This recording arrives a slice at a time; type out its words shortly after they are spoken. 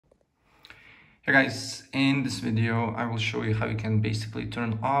Hey guys, in this video I will show you how you can basically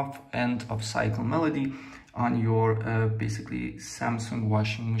turn off end of cycle melody on your basically Samsung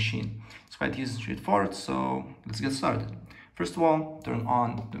washing machine. It's quite easy and straightforward, so let's get started. First of all, turn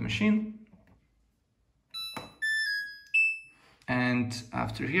on the machine, and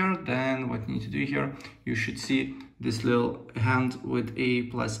after here, then what you need to do here, you should see this little hand with a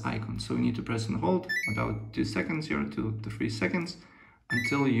plus icon. So you need to press and hold about 2 seconds here, 2 to 3 seconds,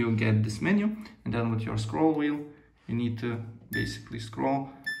 until you get this menu, and then with your scroll wheel you need to basically scroll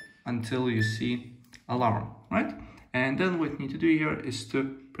until you see alarm, right? And then what you need to do here is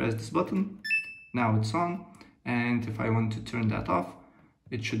to press this button. Now it's on, and if I want to turn that off,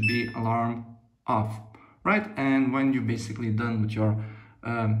 it should be alarm off, right? And when you're basically done with your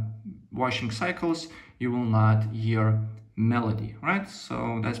washing cycles, you will not hear melody, right?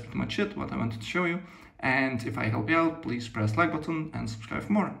 So that's pretty much it, what I wanted to show you. And if I help you out, please press like button and subscribe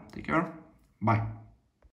for more. Take care. Bye.